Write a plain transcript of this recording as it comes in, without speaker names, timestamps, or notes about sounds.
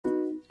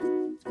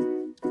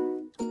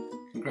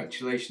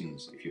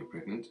Congratulations if you're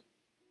pregnant.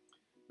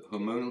 The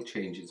hormonal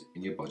changes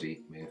in your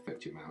body may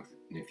affect your mouth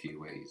in a few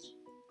ways.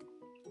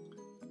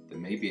 There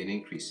may be an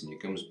increase in your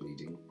gums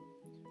bleeding,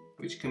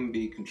 which can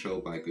be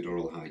controlled by good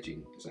oral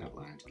hygiene as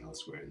outlined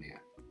elsewhere in the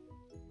app.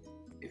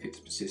 If it's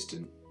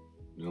persistent,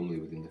 normally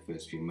within the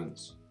first few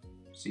months,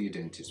 see your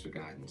dentist for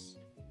guidance,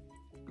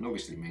 and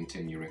obviously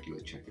maintain your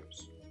regular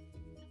checkups.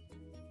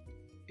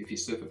 If you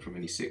suffer from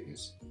any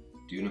sickness,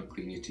 do not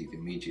clean your teeth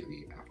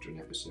immediately after an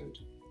episode.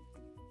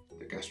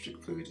 The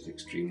gastric fluid is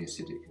extremely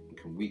acidic and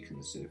can weaken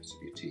the surface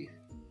of your teeth.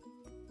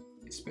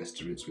 It's best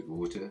to rinse with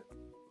water,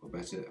 or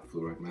better, a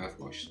fluoride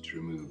mouthwash to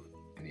remove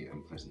any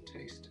unpleasant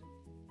taste.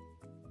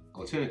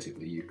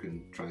 Alternatively, you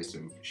can try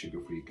some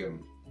sugar-free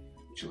gum,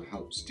 which will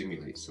help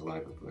stimulate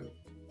saliva flow.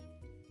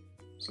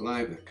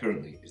 Saliva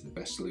currently is the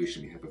best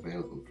solution we have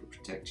available for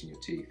protecting your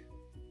teeth,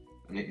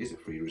 and it is a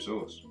free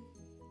resource.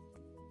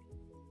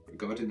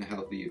 Regarding the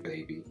health of your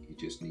baby, you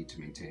just need to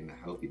maintain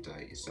a healthy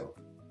diet yourself,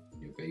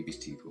 and your baby's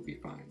teeth will be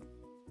fine.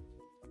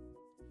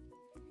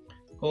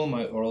 All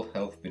my oral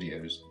health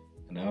videos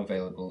are now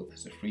available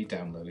as a free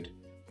download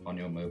on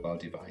your mobile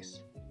device.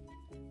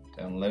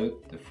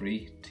 Download the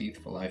free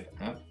Teeth for Life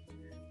app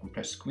and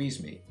press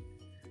Squeeze Me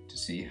to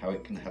see how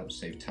it can help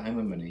save time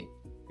and money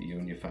for you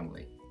and your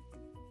family.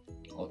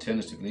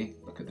 Alternatively,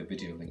 look at the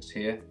video links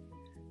here,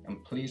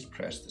 and please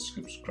press the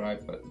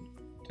subscribe button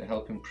to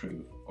help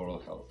improve oral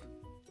health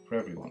for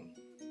everyone.